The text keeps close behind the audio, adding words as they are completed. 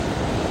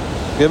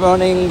Good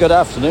morning, good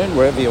afternoon,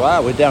 wherever you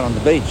are. We're down on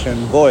the beach,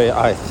 and boy,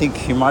 I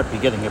think you might be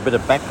getting a bit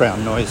of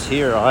background noise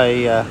here.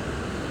 I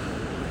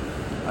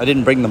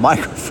didn't bring the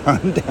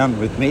microphone down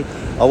with me.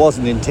 I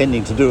wasn't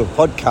intending to do a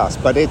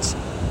podcast, but it's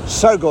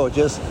so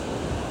gorgeous.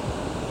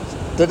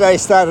 The day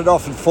started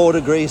off at 4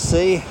 degrees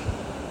C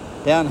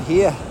down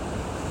here,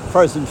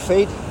 frozen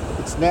feet.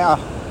 It's now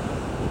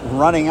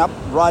running up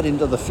right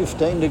into the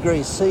 15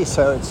 degrees C,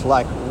 so it's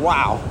like,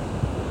 wow.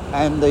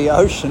 And the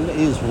ocean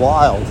is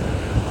wild.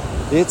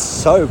 It's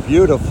so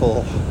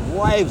beautiful.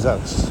 Waves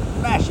are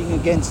smashing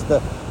against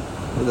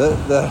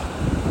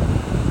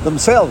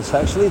themselves,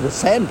 actually, the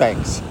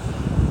sandbanks.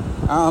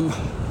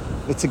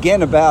 It's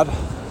again about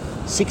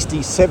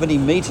 60, 70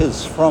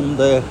 meters from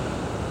the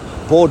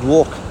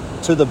boardwalk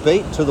to the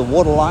beach, to the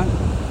waterline.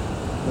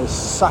 There's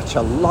such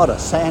a lot of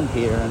sand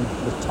here, and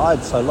the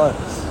tide's so low.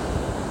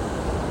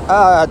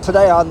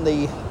 Today on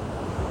the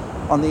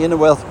Inner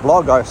Wealth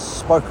blog, I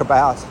spoke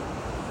about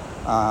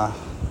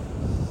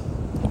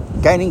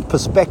gaining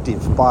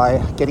perspective by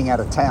getting out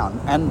of town.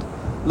 And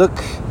look,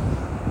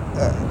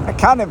 I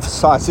can't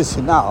emphasize this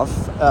enough.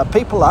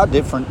 People are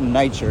different in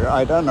nature.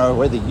 I don't know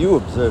whether you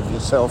observe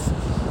yourself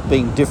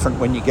being different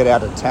when you get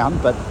out of town,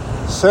 but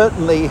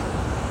certainly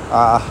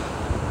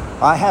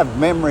I have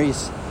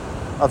memories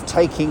of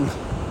taking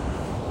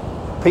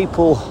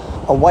people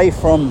away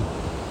from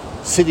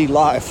city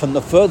life, and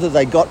the further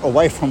they got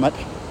away from it,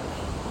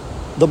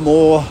 the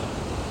more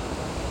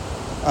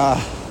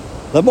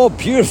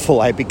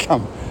beautiful they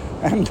become.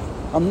 And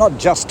I'm not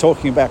just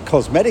talking about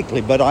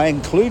cosmetically, but I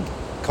include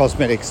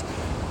cosmetics.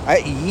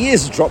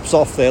 Years drops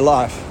off their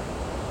life.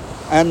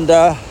 And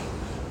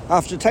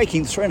after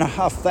taking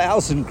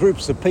 3,500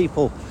 groups of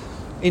people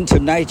into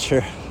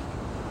nature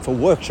for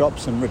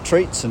workshops and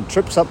retreats and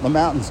trips up the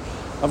mountains,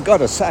 I've got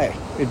to say,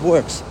 it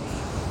works.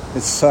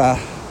 It's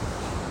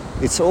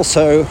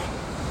also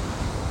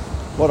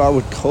what I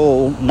would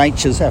call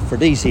nature's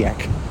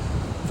aphrodisiac.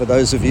 For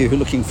those of you who are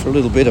looking for a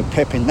little bit of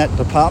pep in that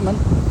department,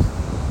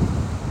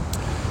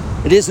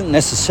 it isn't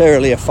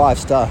necessarily a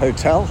 5-star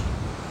hotel.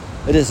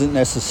 It isn't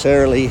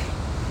necessarily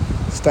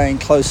staying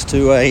close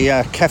to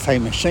a cafe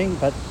machine,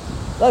 but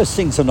those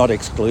things are not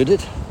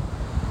excluded.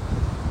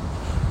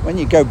 When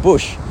you go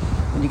bush,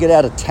 when you get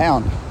out of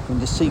town, when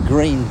you see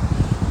green,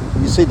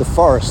 when you see the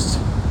forests,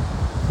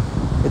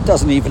 it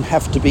doesn't even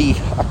have to be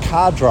a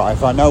car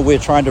drive. I know we're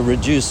trying to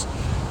reduce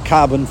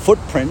carbon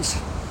footprints,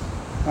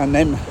 and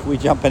then we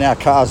jump in our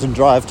cars and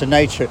drive to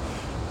nature.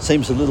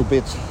 Seems a little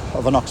bit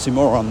of an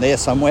oxymoron there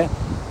somewhere.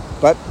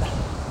 But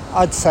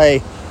I'd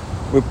say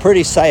we're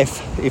pretty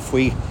safe if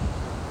we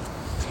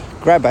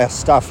grab our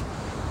stuff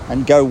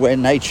and go where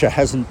nature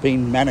hasn't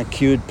been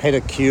manicured,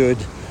 pedicured,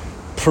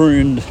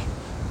 pruned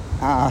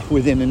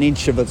within an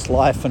inch of its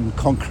life, and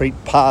concrete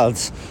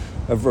paths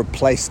have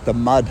replaced the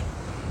mud.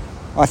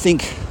 I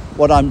think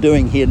what I'm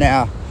doing here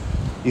now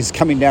is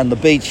coming down the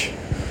beach.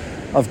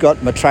 I've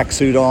got my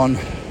tracksuit on.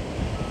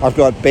 I've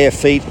got bare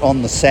feet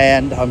on the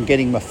sand. I'm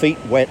getting my feet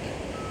wet.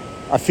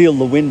 I feel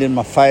the wind in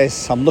my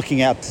face. I'm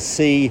looking out to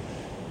sea.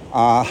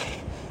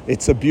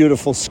 It's a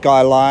beautiful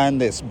skyline.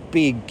 There's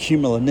big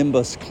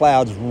cumulonimbus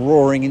clouds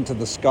roaring into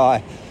the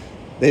sky.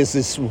 There's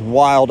this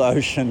wild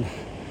ocean,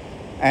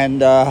 and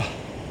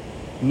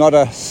not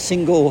a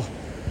single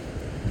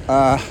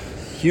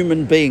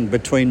human being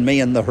between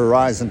me and the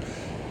horizon.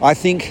 I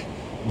think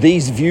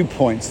these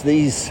viewpoints,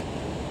 these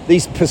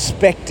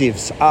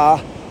perspectives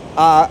are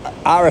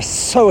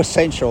so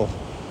essential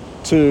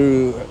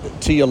to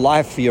your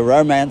life, for your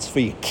romance, for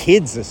your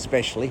kids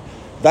especially.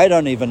 They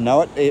don't even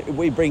know it.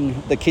 We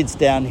bring the kids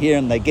down here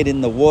and they get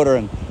in the water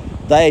and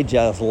they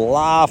just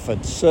laugh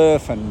and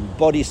surf and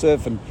body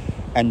surf and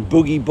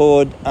boogie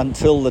board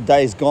until the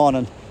day's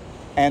gone,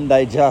 and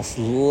they just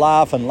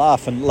laugh and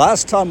laugh. And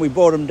last time we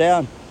brought them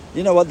down,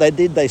 you know what they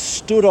did? They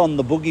stood on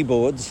the boogie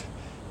boards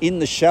in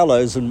the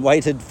shallows and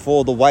waited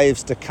for the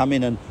waves to come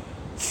in and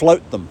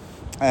float them.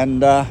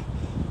 And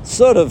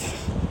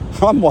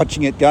I'm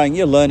watching it going,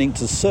 you're learning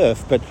to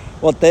surf. But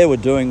what they were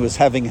doing was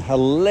having a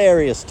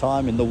hilarious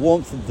time in the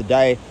warmth of the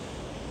day,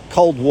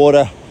 cold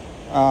water,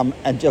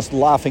 and just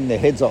laughing their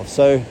heads off.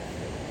 So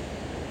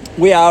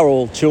we are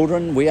all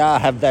children. We all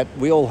have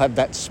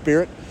that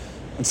spirit.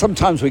 And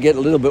sometimes we get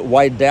a little bit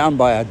weighed down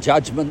by our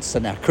judgments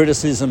and our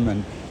criticism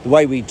and the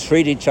way we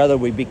treat each other.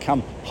 We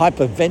become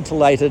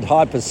hyperventilated,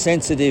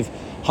 hypersensitive,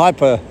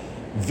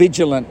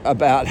 hyper-vigilant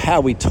about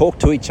how we talk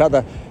to each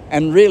other.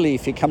 And really,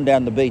 if you come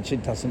down the beach,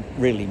 it doesn't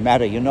really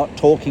matter. You're not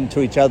talking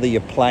to each other, you're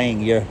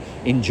playing, you're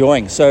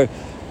enjoying. So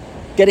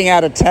getting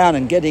out of town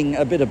and getting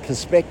a bit of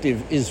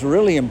perspective is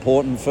really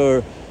important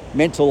for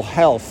mental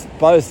health,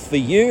 both for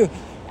you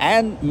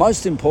and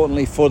most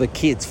importantly for the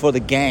kids, for the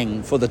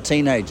gang, for the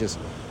teenagers.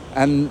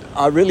 And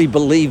I really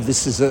believe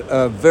this is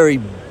a very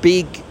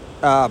big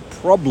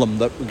problem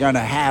that we're going to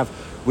have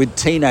with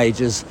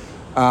teenagers.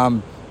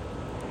 I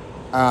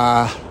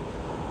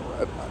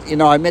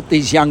met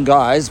these young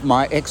guys.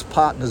 My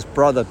ex-partner's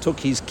brother took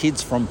his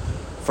kids from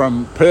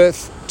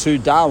Perth to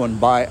Darwin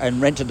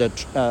and rented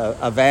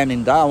a van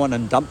in Darwin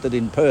and dumped it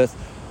in Perth.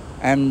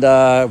 and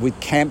with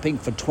camping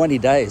for 20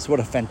 days. What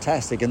a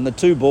fantastic. And the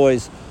two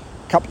boys,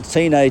 a couple of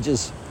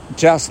teenagers,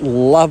 just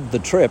loved the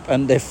trip,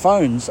 and their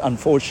phones,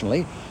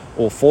 unfortunately,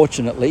 or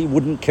fortunately,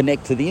 wouldn't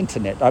connect to the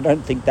internet. I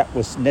don't think that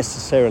was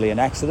necessarily an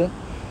accident.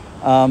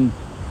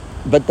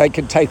 But they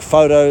could take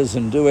photos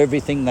and do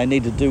everything they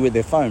need to do with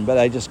their phone, but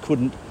they just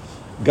couldn't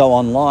go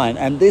online.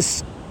 And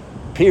this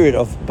period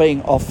of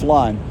being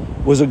offline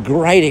was a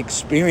great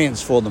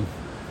experience for them.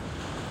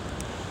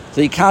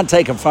 So you can't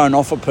take a phone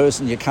off a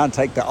person, you can't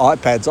take the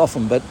iPads off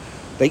them, but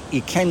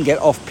you can get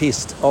out of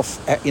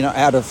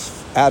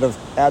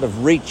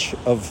reach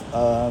of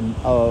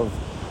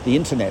the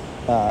internet,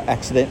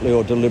 accidentally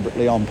or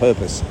deliberately on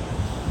purpose.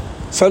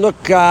 So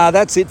look,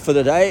 that's it for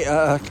today.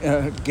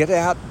 Get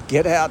out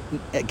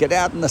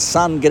in the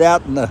sun.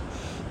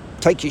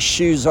 Take your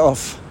shoes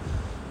off.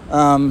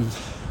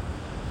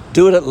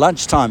 Do it at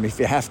lunchtime if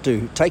you have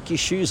to. Take your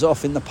shoes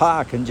off in the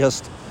park and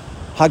just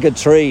hug a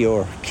tree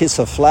or kiss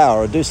a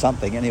flower or do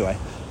something. Anyway,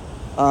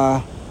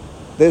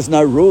 there's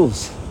no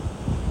rules.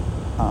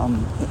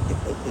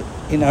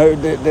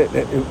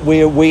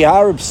 We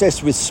are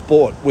obsessed with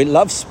sport. We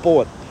love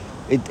sport.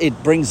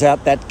 It brings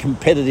out that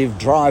competitive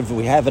drive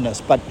we have in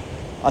us, but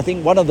I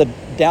think one of the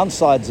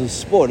downsides of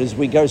sport is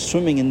we go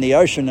swimming in the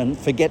ocean and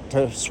forget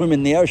to swim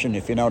in the ocean,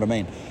 if you know what I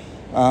mean.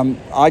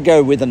 I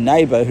go with a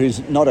neighbour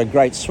who's not a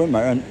great swimmer,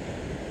 and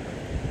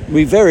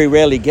we very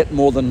rarely get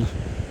more than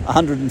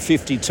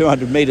 150,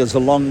 200 metres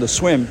along the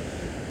swim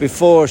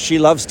before she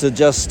loves to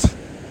just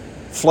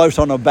float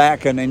on her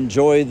back and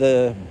enjoy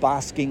the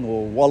basking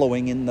or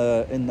wallowing in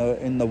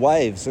the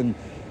waves and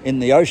in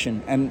the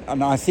ocean.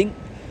 And I think,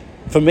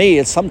 for me,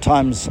 it's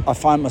sometimes I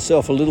find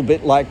myself a little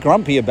bit like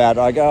grumpy about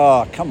it. I go,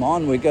 oh, come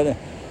on, we've got a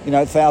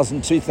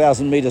 1,000,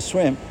 2,000 metre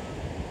swim.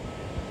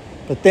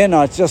 But then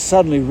I just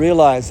suddenly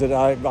realise that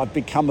I've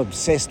become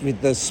obsessed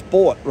with the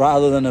sport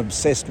rather than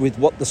obsessed with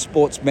what the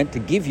sport's meant to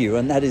give you,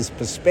 and that is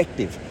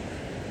perspective.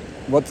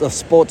 What the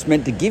sport's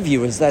meant to give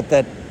you is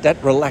that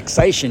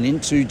relaxation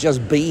into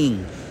just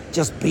being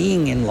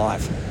in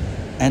life.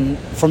 And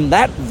from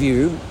that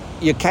view,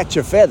 you catch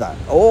a feather.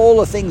 All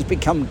the things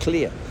become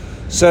clear.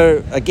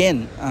 So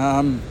again,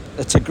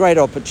 it's a great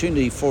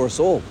opportunity for us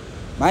all,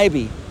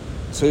 maybe,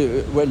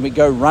 to when we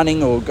go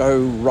running or go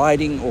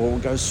riding or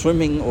go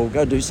swimming or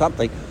go do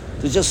something,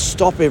 to just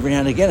stop every now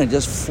and again and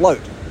just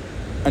float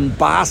and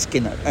bask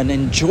in it and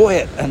enjoy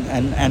it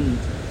and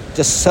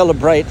just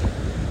celebrate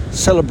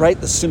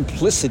the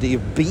simplicity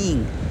of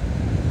being.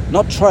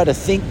 Not try to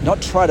think,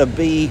 not try to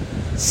be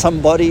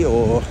somebody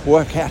or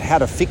work out how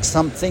to fix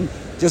something,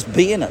 just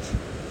be in it.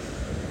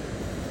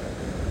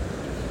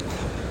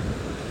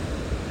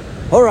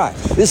 All right,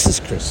 this is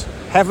Chris.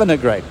 Having a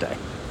great day.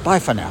 Bye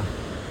for now.